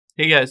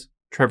Hey guys,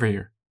 Trevor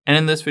here. And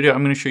in this video,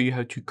 I'm going to show you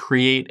how to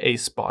create a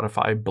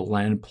Spotify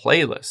blend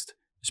playlist.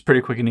 It's pretty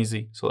quick and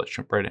easy, so let's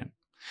jump right in.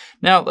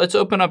 Now, let's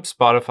open up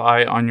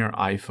Spotify on your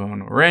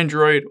iPhone or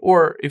Android,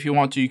 or if you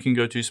want to, you can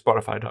go to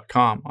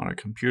spotify.com on a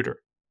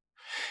computer.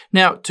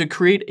 Now, to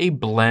create a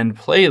blend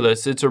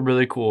playlist, it's a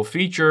really cool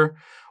feature.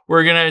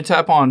 We're going to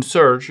tap on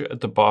search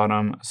at the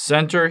bottom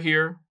center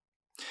here.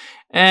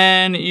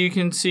 And you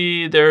can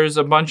see there's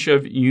a bunch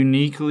of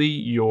uniquely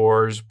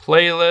yours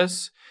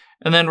playlists.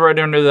 And then right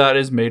under that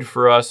is made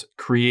for us,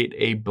 create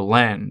a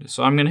blend.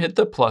 So I'm going to hit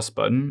the plus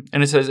button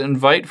and it says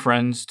invite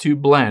friends to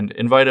blend.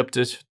 Invite up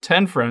to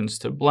 10 friends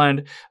to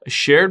blend a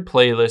shared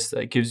playlist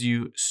that gives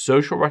you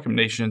social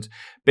recommendations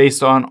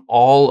based on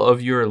all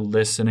of your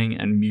listening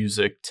and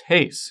music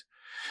tastes.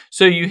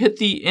 So you hit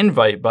the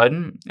invite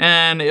button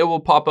and it will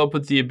pop up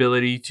with the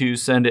ability to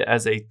send it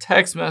as a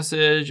text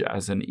message,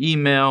 as an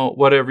email,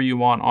 whatever you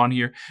want on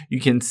here. You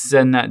can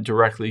send that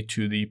directly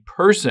to the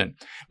person.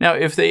 Now,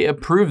 if they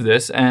approve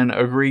this and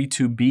agree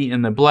to be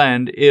in the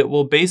blend, it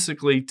will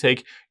basically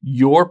take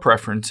your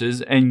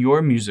preferences and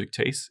your music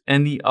tastes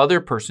and the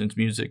other person's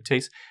music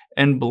tastes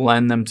and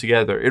blend them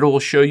together. It will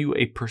show you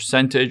a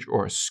percentage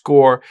or a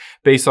score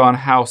based on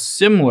how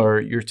similar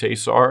your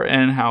tastes are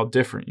and how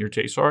different your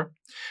tastes are.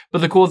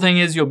 But the cool thing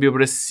is you'll be able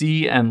to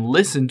see and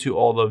listen to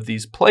all of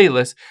these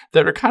playlists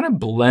that are kind of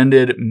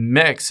blended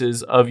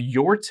mixes of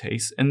your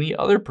taste and the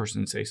other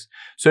person's taste.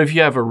 So if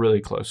you have a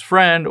really close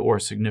friend or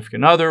a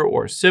significant other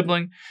or a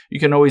sibling, you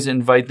can always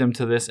invite them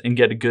to this and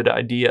get a good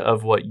idea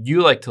of what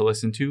you like to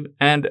listen to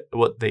and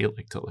what they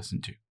like to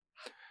listen to.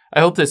 I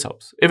hope this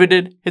helps. If it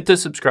did, hit the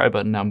subscribe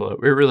button down below.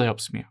 It really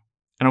helps me out.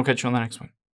 And I'll catch you on the next one.